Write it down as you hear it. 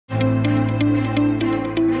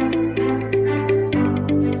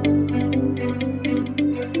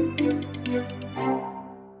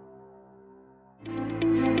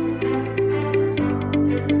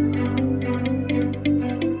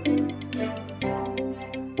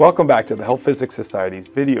Welcome back to the Health Physics Society's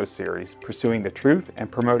video series, Pursuing the Truth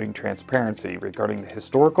and Promoting Transparency regarding the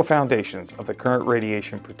historical foundations of the current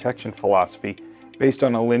radiation protection philosophy based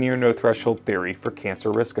on a linear no-threshold theory for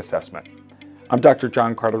cancer risk assessment. I'm Dr.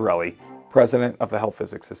 John Cardarelli, President of the Health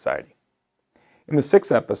Physics Society. In the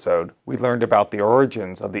sixth episode, we learned about the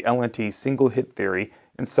origins of the LNT single-hit theory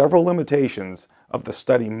and several limitations of the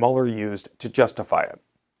study Muller used to justify it.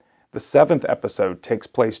 The seventh episode takes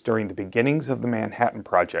place during the beginnings of the Manhattan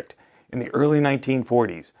Project in the early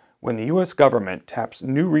 1940s, when the U.S. government taps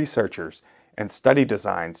new researchers and study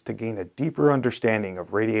designs to gain a deeper understanding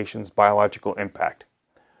of radiation's biological impact.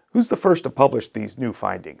 Who's the first to publish these new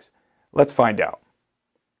findings? Let's find out.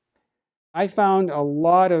 I found a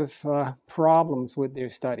lot of problems with their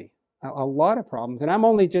study, a lot of problems, and I'm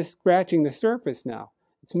only just scratching the surface now.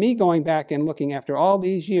 It's me going back and looking after all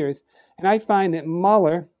these years, and I find that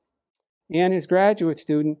Muller and his graduate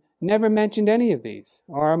student never mentioned any of these,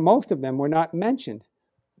 or most of them were not mentioned.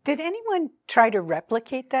 Did anyone try to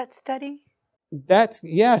replicate that study?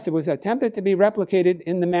 Yes, it was attempted to be replicated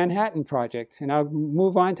in the Manhattan Project, and I'll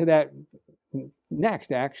move on to that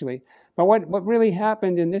next, actually. But what really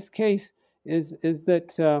happened in this case is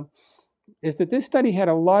that this study had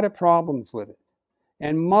a lot of problems with it,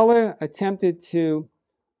 and Muller attempted to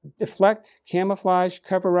deflect, camouflage,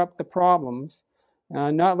 cover up the problems,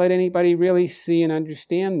 not let anybody really see and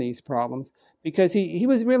understand these problems, because he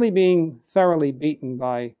was really being thoroughly beaten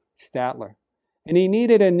by Statler. And he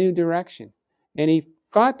needed a new direction. And he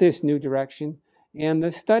got this new direction, and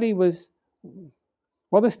the study was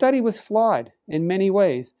flawed in many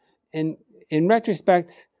ways. And in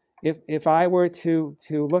retrospect, if I were to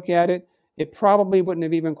look at it, it probably wouldn't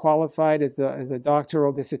have even qualified as a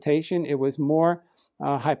doctoral dissertation. It was more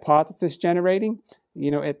hypothesis generating. You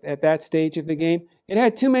know, at that stage of the game, it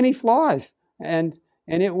had too many flaws, and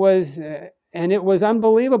it was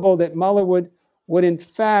unbelievable that Muller would in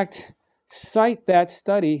fact cite that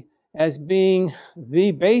study as being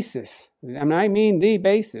the basis. I mean the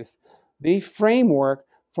basis, the framework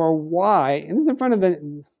for why. And this is in front of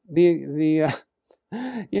the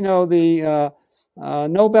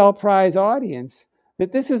Nobel Prize audience,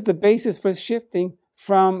 that this is the basis for shifting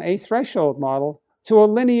from a threshold model to a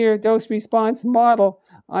linear dose-response model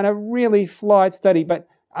on a really flawed study. But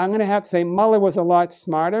I'm going to have to say Muller was a lot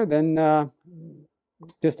smarter than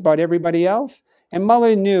just about everybody else. And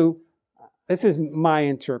Muller knew, this is my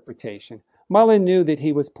interpretation, Muller knew that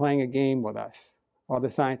he was playing a game with us, or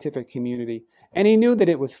the scientific community, and he knew that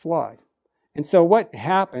it was flawed. And so what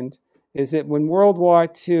happened is that when World War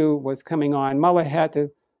II was coming on, Muller had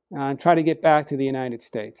to try to get back to the United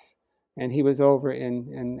States. And he was over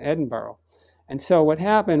in Edinburgh. And so what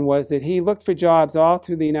happened was that he looked for jobs all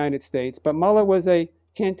through the United States, but Muller was a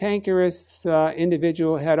cantankerous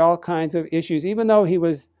individual, had all kinds of issues, even though he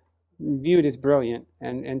was viewed as brilliant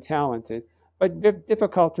and talented, but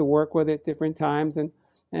difficult to work with at different times, and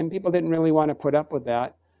people didn't really want to put up with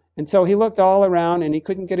that. And so he looked all around and he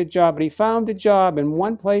couldn't get a job, but he found a job in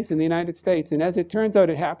one place in the United States, and as it turns out,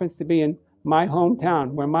 it happens to be in my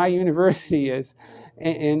hometown, where my university is,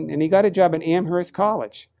 and he got a job at Amherst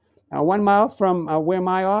College. 1 mile from where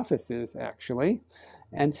my office is, actually.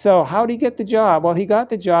 And so how did he get the job? Well, he got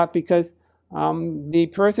the job because the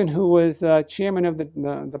person who was chairman of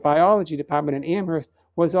the biology department in Amherst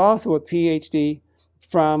was also a PhD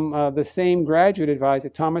from the same graduate advisor,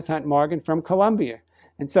 Thomas Hunt Morgan, from Columbia.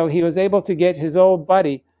 And so he was able to get his old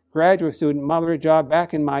buddy, graduate student Muller, a job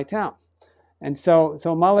back in my town. And so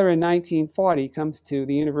Muller in 1940 comes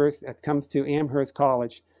to Amherst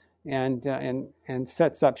College, and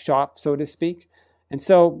sets up shop, so to speak. And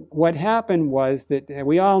so what happened was that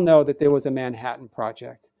we all know that there was a Manhattan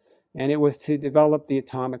Project, and it was to develop the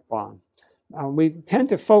atomic bomb. We tend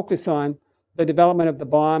to focus on the development of the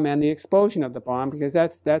bomb and the explosion of the bomb because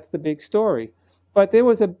that's the big story. But there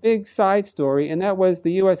was a big side story, and that was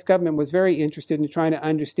the U.S. government was very interested in trying to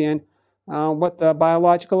understand what the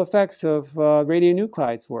biological effects of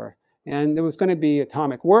radionuclides were. And there was going to be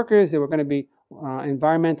atomic workers, there were going to be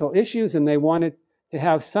environmental issues, and they wanted to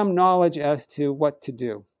have some knowledge as to what to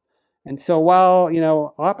do. And so while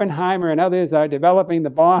Oppenheimer and others are developing the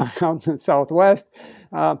bomb out in the Southwest,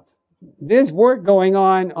 there's work going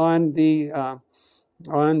on the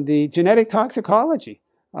genetic toxicology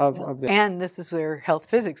of this. And this is where health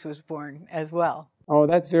physics was born as well. Oh,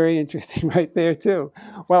 that's very interesting right there too.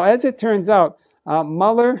 Well, as it turns out,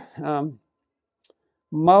 Muller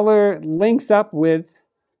links up with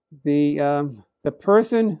the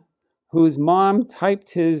person whose mom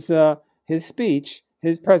typed his speech,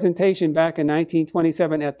 his presentation back in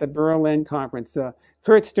 1927 at the Berlin conference.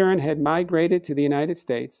 Kurt Stern had migrated to the United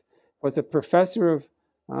States, was a professor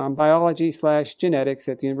biology/genetics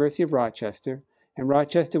at the University of Rochester. And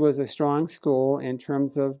Rochester was a strong school in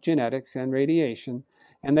terms of genetics and radiation.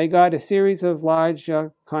 And they got a series of large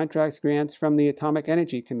contracts grants from the Atomic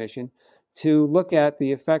Energy Commission to look at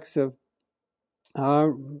the effects of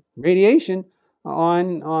radiation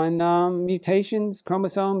on mutations,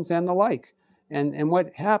 chromosomes, and the like. And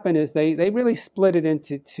what happened is they really split it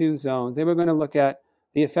into two zones. They were going to look at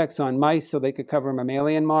the effects on mice so they could cover a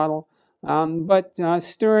mammalian model. But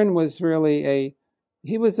Stern was really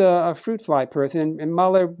he was a fruit fly person, and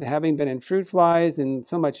Muller, having been in fruit flies and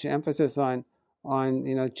so much emphasis on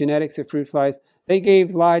genetics of fruit flies, they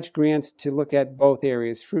gave large grants to look at both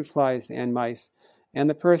areas, fruit flies and mice. And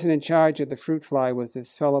the person in charge of the fruit fly was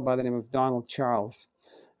this fellow by the name of Donald Charles.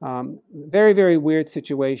 Very, very weird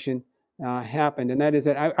situation happened, and that is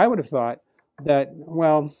that I would have thought that,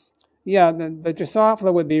 well, yeah, the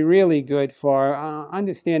Drosophila would be really good for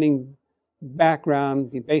understanding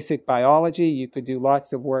background, basic biology. You could do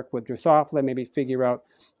lots of work with Drosophila, maybe figure out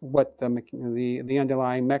what the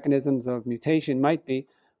underlying mechanisms of mutation might be.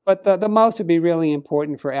 But the mouse would be really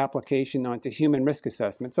important for application onto human risk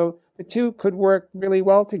assessment. So the two could work really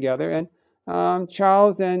well together. And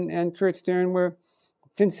Charles and Kurt Stern were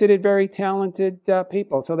considered very talented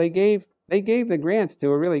people. So they gave the grants to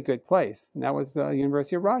a really good place, and that was the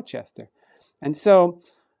University of Rochester. And so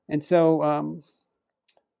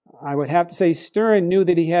I would have to say Stern knew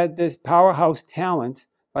that he had this powerhouse talent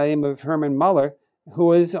by the name of Hermann Muller, who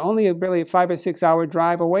was only really a 5 or 6 hour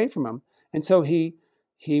drive away from him. And so he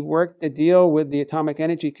worked a deal with the Atomic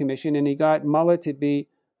Energy Commission, and he got Muller to be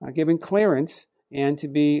given clearance and to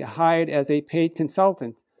be hired as a paid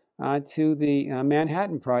consultant to the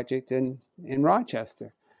Manhattan Project in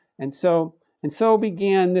Rochester. And so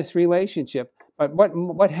began this relationship. But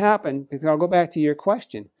what happened, because I'll go back to your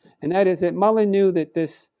question, and that is that Muller knew that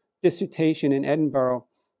this dissertation in Edinburgh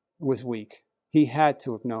was weak. He had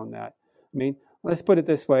to have known that. I mean, let's put it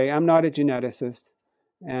this way. I'm not a geneticist,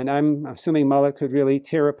 and I'm assuming Muller could really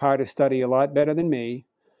tear apart a study a lot better than me.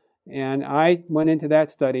 And I went into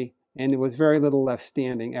that study, and there was very little left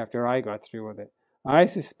standing after I got through with it. I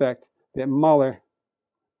suspect that Muller,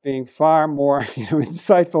 being far more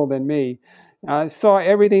insightful than me, saw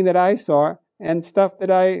everything that I saw and stuff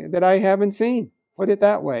that I haven't seen. Put it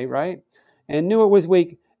that way, right? And knew it was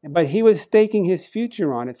weak, but he was staking his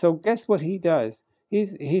future on it. So guess what he does?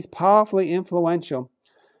 He's powerfully influential.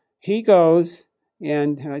 He goes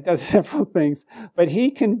and does several things, but he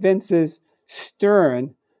convinces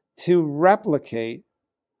Stern to replicate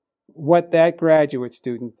what that graduate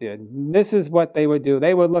student did. This is what they would do.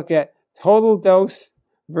 They would look at total dose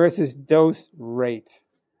versus dose rate.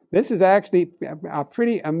 This is actually a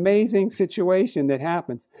pretty amazing situation that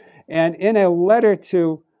happens. And in a letter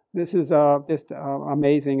to, this is just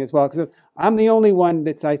amazing as well, because I'm the only one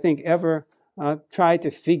that's, I think, ever tried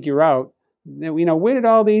to figure out, where did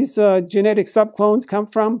all these genetic subclones come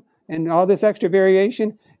from and all this extra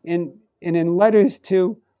variation? And in letters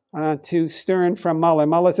to Stern from Muller,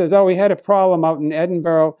 Muller says, oh, we had a problem out in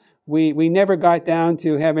Edinburgh. We never got down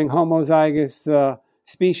to having homozygous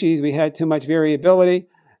species. We had too much variability.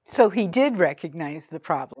 So he did recognize the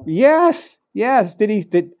problem. Yes.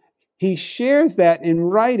 Did he shares that in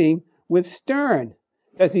writing with Stern?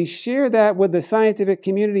 Does he share that with the scientific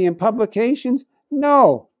community in publications?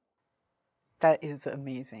 No. That is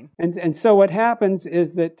amazing. And so what happens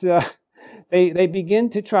is that they begin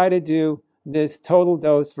to try to do this total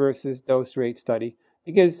dose versus dose rate study.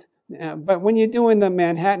 But when you're doing the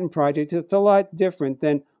Manhattan Project, it's a lot different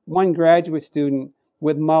than one graduate student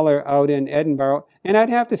with Muller out in Edinburgh. And I'd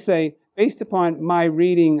have to say, based upon my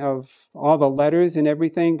reading of all the letters and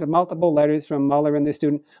everything, the multiple letters from Muller and the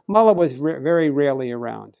student, Muller was very rarely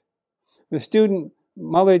around. The student,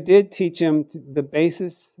 Muller did teach him the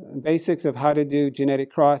basics of how to do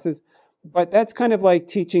genetic crosses, but that's kind of like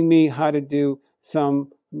teaching me how to do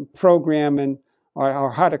some program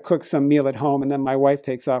or how to cook some meal at home, and then my wife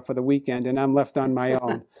takes off for the weekend and I'm left on my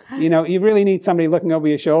own. You really need somebody looking over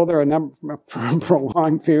your shoulder for a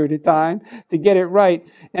prolonged period of time to get it right.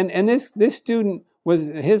 And this student,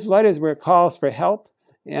 his letters were calls for help,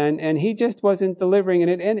 and he just wasn't delivering.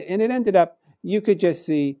 And it ended up, you could just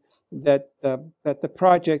see that the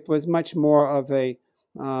project was much more of a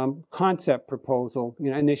concept proposal,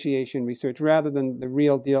 initiation research, rather than the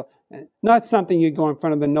real deal. Not something you go in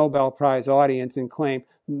front of the Nobel Prize audience and claim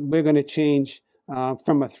we're going to change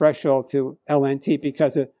from a threshold to LNT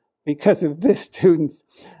because of this student's.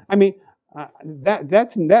 I mean,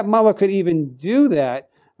 that Muller could even do that.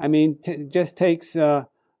 I mean, just takes.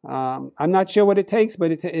 I'm not sure what it takes,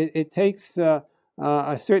 but it takes a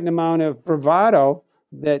certain amount of bravado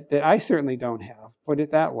that I certainly don't have. put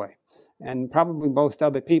it that way, and probably most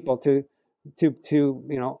other people to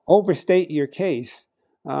overstate your case.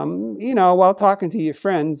 While talking to your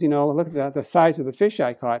friends, look at the size of the fish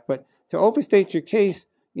I caught, but to overstate your case,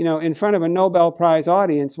 in front of a Nobel Prize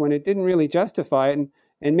audience when it didn't really justify it,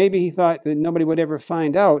 and maybe he thought that nobody would ever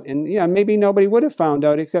find out, and maybe nobody would have found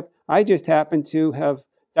out, except I just happened to have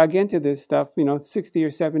dug into this stuff, 60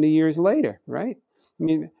 or 70 years later, right? I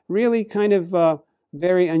mean, really kind of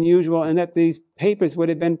very unusual, and that these papers would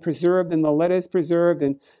have been preserved and the letters preserved,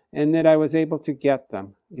 and that I was able to get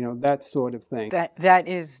them, that sort of thing. That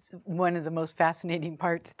is one of the most fascinating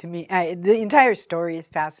parts to me. The entire story is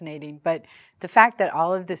fascinating, but the fact that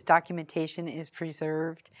all of this documentation is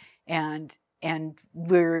preserved and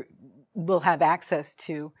we'll have access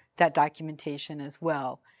to that documentation as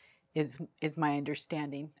well is my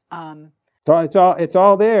understanding. So it's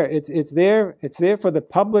all there. It's there for the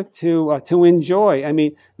public to enjoy. I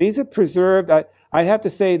mean, these are preserved. I'd have to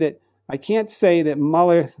say that I can't say that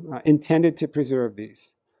Muller intended to preserve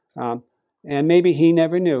these, and maybe he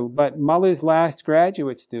never knew. But Muller's last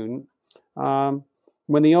graduate student,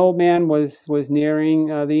 when the old man was nearing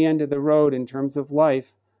the end of the road in terms of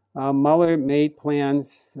life, Muller made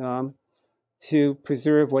plans to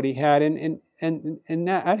preserve what he had, and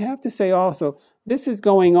I'd have to say also this is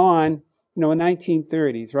going on. In the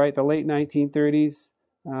 1930s, right? The late 1930s,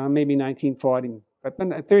 maybe 1940, but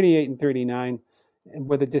 38 and 39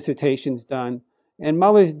 were the dissertations done. And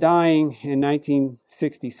Muller's dying in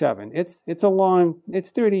 1967. It's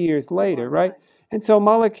 30 years later, right? And so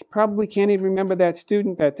Muller probably can't even remember that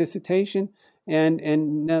student, that dissertation. And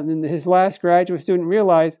his last graduate student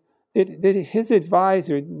realized that his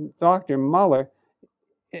advisor, Dr. Muller,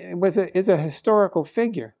 is a historical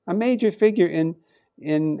figure, a major figure in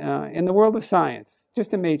the world of science,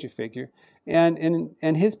 just a major figure, and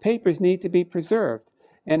his papers need to be preserved.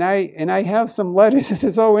 And I have some letters. This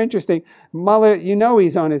is so interesting. Muller,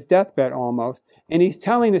 he's on his deathbed almost, and he's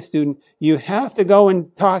telling the student, you have to go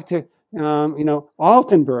and talk to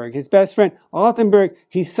Altenberg, his best friend. Altenberg,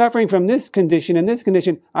 he's suffering from this condition and this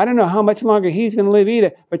condition. I don't know how much longer he's going to live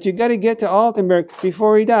either, but you got to get to Altenberg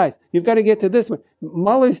before he dies. You've got to get to this one.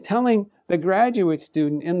 Muller's telling the graduate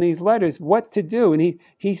student in these letters what to do, and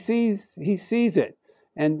he sees it,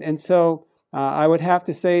 and so I would have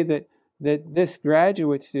to say that this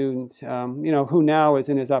graduate student, who now is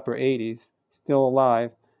in his upper 80s, still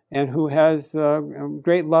alive, and who has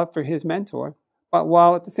great love for his mentor, but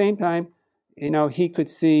while at the same time, he could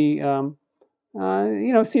see the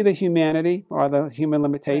humanity or the human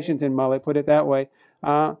limitations in Muller, put it that way,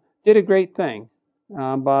 did a great thing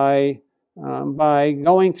by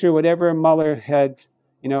going through whatever Muller had,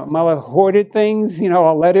 Muller hoarded things,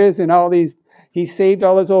 letters and all these. He saved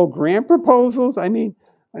all his old grant proposals. I mean,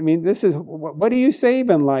 this is what do you save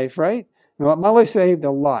in life, right? Muller saved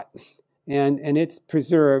a lot, and it's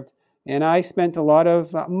preserved. And I spent a lot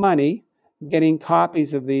of money getting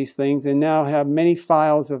copies of these things, and now have many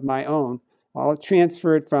files of my own, all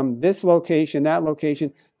transferred from this location, that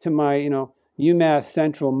location, to my UMass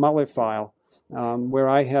Central Muller file. Where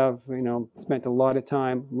I have, spent a lot of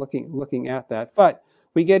time looking at that. But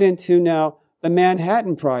we get into now the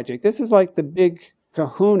Manhattan Project. This is like the big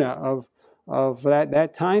kahuna of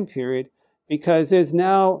that time period, because there's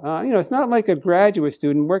now, it's not like a graduate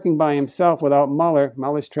student working by himself without Muller.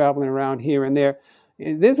 Muller's traveling around here and there.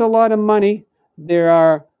 There's a lot of money. There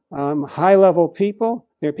are high-level people.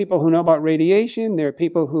 There are people who know about radiation. There are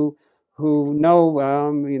people who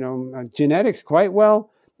know, genetics quite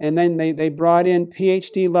well. And then they brought in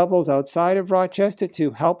PhD levels outside of Rochester to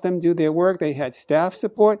help them do their work. They had staff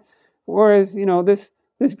support. Whereas,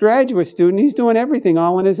 this graduate student, he's doing everything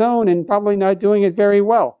all on his own and probably not doing it very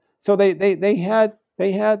well. So they had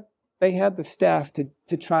the staff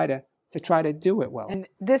to try to do it well. And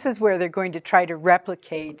this is where they're going to try to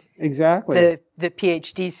replicate exactly the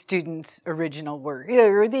PhD student's original work,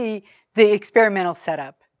 or the experimental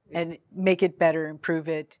setup, and make it better, improve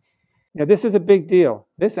it. Yeah, this is a big deal.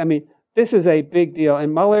 This is a big deal.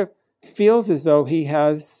 And Muller feels as though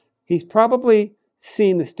he's probably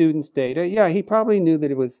seen the student's data. Yeah, he probably knew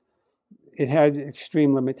that it had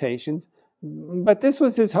extreme limitations. But this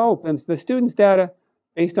was his hope. And the student's data,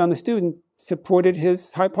 based on the student, supported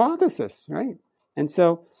his hypothesis, right? And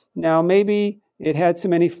so now maybe it had so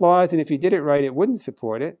many flaws, and if you did it right, it wouldn't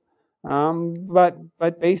support it.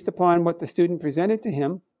 But based upon what the student presented to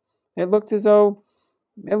him, it looks as though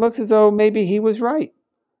maybe he was right.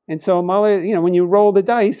 And so Muller, when you roll the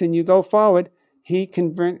dice and you go forward, he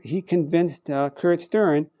convinced Kurt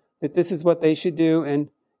Stern that this is what they should do. And,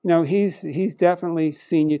 he's definitely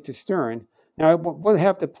senior to Stern. Now, we'll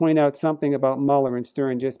have to point out something about Muller and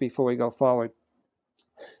Stern just before we go forward.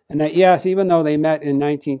 And that, yes, even though they met in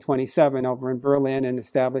 1927 over in Berlin and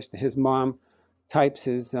established his mom types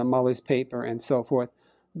his Muller's paper and so forth.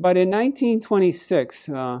 But in 1926,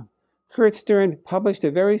 Kurt Stern published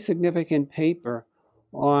a very significant paper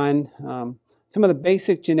on some of the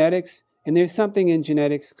basic genetics. And there's something in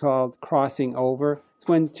genetics called crossing over. It's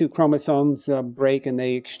when two chromosomes break and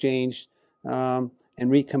they exchange and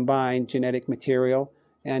recombine genetic material.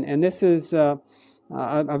 And this is a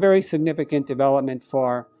very significant development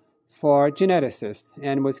for geneticists,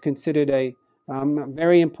 and was considered a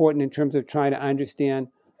very important in terms of trying to understand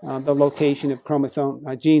the location of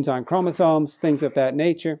genes on chromosomes, things of that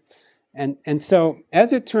nature. And so,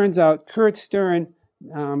 as it turns out, Kurt Stern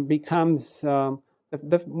becomes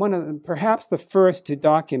perhaps the first to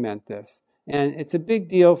document this. And it's a big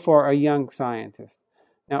deal for a young scientist.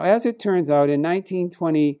 Now, as it turns out, in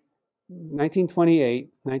 1928,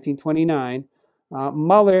 1929,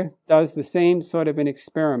 Muller does the same sort of an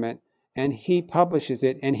experiment, and he publishes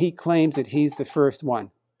it, and he claims that he's the first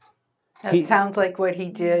one. That sounds like what he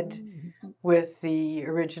did with the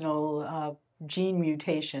original gene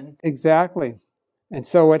mutation. Exactly. And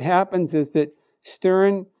so what happens is that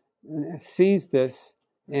Stern sees this,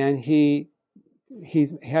 and he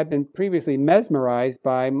had been previously mesmerized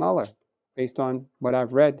by Muller, based on what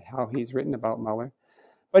I've read, how he's written about Muller.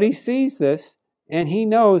 But he sees this, and he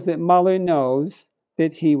knows that Muller knows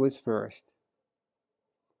that he was first.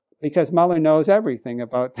 Because Muller knows everything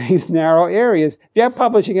about these narrow areas. If you're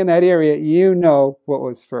publishing in that area, you know what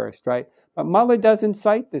was first, right? But Muller doesn't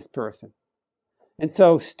cite this person. And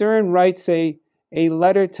so Stern writes a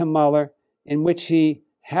letter to Muller in which he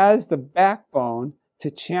has the backbone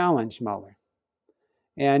to challenge Muller.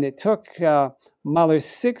 And it took Muller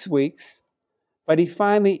 6 weeks, but he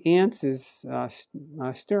finally answers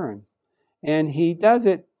Stern. And he does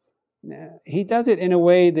it in a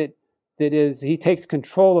way that is, he takes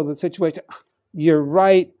control of the situation. You're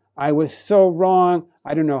right, I was so wrong.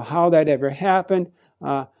 I don't know how that ever happened.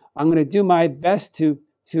 I'm going to do my best to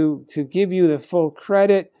give you the full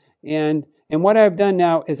credit. And what I've done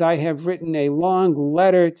now is I have written a long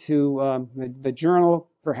letter to the journal,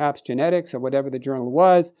 perhaps Genetics or whatever the journal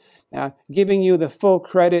was, giving you the full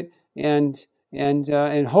credit and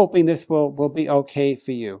hoping this will be okay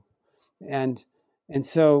for you. And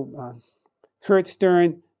so Kurt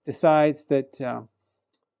Stern decides that,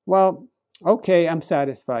 well, okay, I'm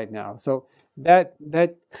satisfied now. So that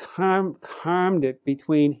calmed it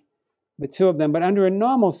between the two of them. But under a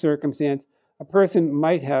normal circumstance, a person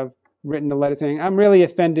might have written a letter saying, I'm really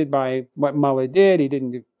offended by what Muller did. He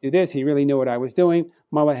didn't do this. He really knew what I was doing.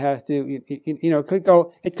 Muller has to,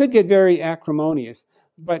 it could get very acrimonious.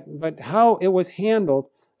 But how it was handled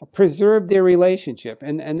preserved their relationship.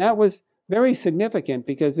 And that was very significant,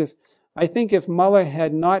 because I think if Muller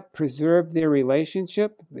had not preserved their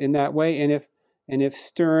relationship in that way, and if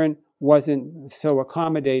Stern wasn't so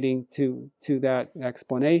accommodating to that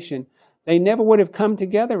explanation, they never would have come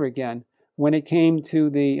together again when it came to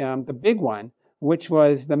the big one, which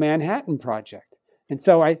was the Manhattan Project. And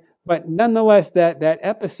so but nonetheless, that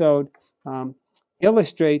episode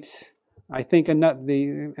illustrates, I think,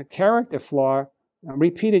 the character flaw,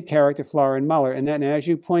 repeated character flaw in Muller. And then, as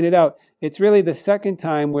you pointed out, it's really the second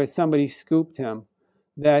time where somebody scooped him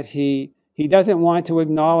that he doesn't want to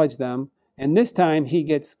acknowledge them. And this time he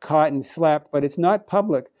gets caught and slapped, but it's not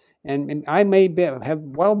public. And I may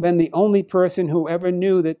have been the only person who ever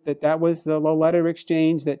knew that was the letter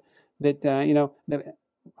exchange, that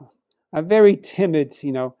a very timid,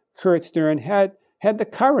 Kurt Stern had the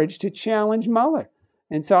courage to challenge Muller.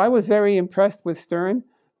 And so I was very impressed with Stern.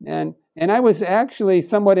 And I was actually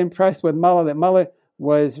somewhat impressed with Muller, that Muller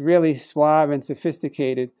was really suave and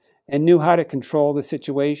sophisticated and knew how to control the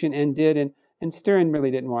situation, and did. And Stern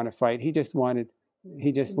really didn't want to fight. He just wanted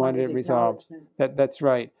it resolved. That's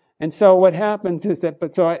right. And so what happens is that,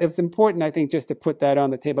 so it's important, I think, just to put that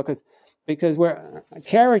on the table, because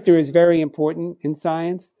character is very important in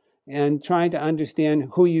science, and trying to understand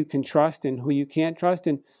who you can trust and who you can't trust,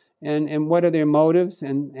 and what are their motives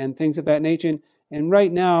and things of that nature. And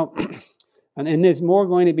right now, and there's more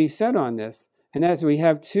going to be said on this, and as we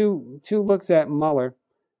have two looks at Muller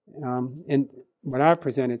in what I've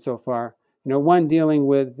presented so far. One dealing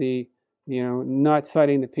with the not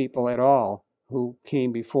citing the people at all who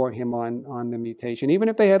came before him on the mutation. Even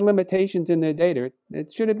if they had limitations in their data,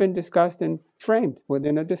 it should have been discussed and framed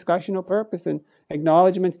within a discussional purpose, and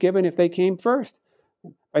acknowledgments given if they came first.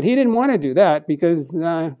 But he didn't want to do that, because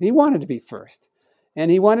he wanted to be first. And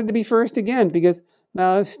he wanted to be first again, because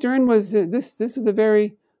Stern was, this is a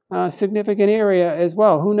very significant area as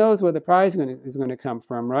well. Who knows where the prize is going to come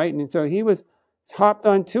from, right? And so he was hopped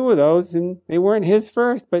on 2 of those, and they weren't his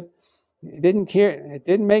first, but it didn't care. It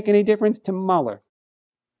didn't make any difference to Mueller.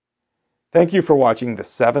 Thank you for watching the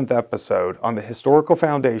 7th episode on the historical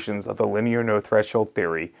foundations of the linear no-threshold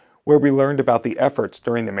theory, where we learned about the efforts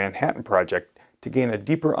during the Manhattan Project to gain a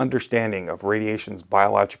deeper understanding of radiation's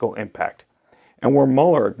biological impact, and where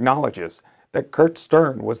Mueller acknowledges that Kurt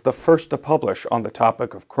Stern was the first to publish on the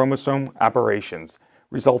topic of chromosome aberrations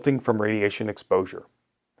resulting from radiation exposure.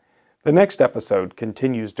 The next episode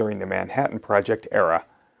continues during the Manhattan Project era,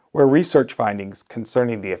 where research findings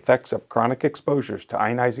concerning the effects of chronic exposures to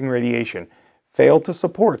ionizing radiation failed to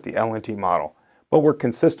support the LNT model, but were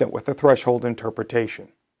consistent with the threshold interpretation.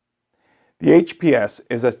 The HPS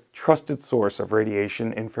is a trusted source of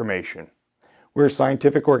radiation information. We're a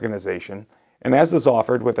scientific organization, and as is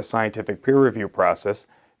offered with a scientific peer review process,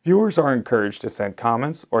 viewers are encouraged to send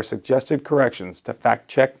comments or suggested corrections to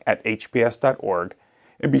factcheck@hps.org,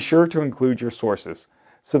 and be sure to include your sources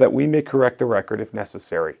so that we may correct the record if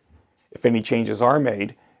necessary. If any changes are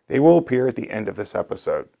made, they will appear at the end of this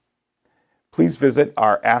episode. Please visit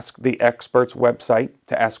our Ask the Experts website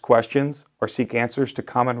to ask questions or seek answers to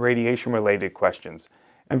common radiation-related questions,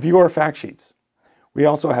 and view our fact sheets. We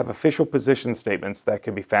also have official position statements that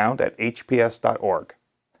can be found at hps.org.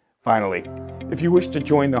 Finally, if you wish to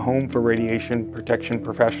join the Home for Radiation Protection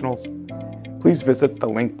Professionals, please visit the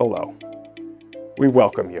link below. We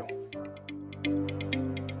welcome you.